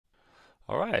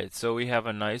Alright, so we have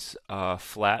a nice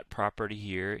flat property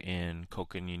here in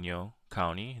Coconino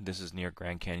County. This is near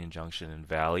Grand Canyon Junction and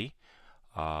Valley.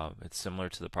 It's similar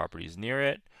to the properties near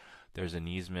it. There's an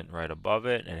easement right above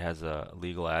it. It has a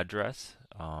legal address.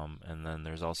 And then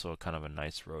there's also kind of a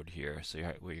nice road here. So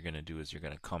what you're going to do is you're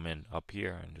going to come in up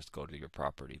here and just go to your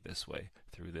property this way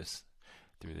through this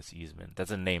easement.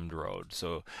 That's a named road.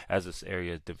 So as this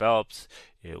area develops,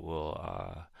 it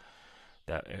will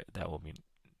that will be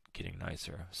getting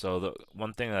nicer. So the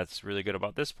one thing that's really good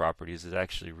about this property is it's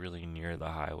actually really near the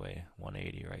highway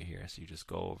 180 right here. So you just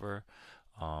go over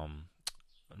a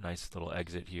nice little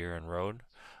exit here and road.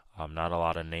 Not a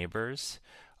lot of neighbors,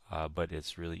 but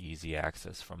it's really easy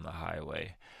access from the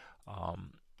highway.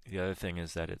 The other thing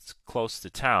is that it's close to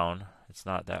town. It's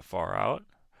not that far out.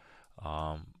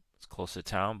 It's close to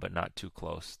town, but not too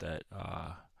close that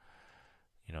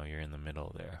you're in the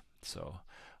middle there. So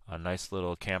a nice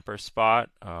little camper spot,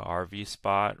 RV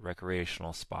spot,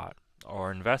 recreational spot,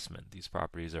 or investment. These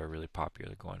properties are really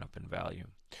popular, going up in value.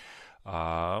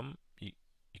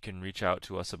 You can reach out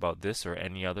to us about this or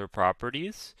any other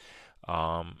properties.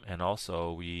 And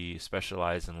also, we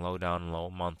specialize in low down and low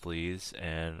monthlies,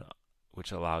 and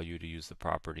which allow you to use the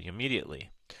property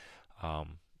immediately.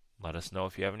 Let us know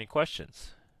if you have any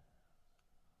questions.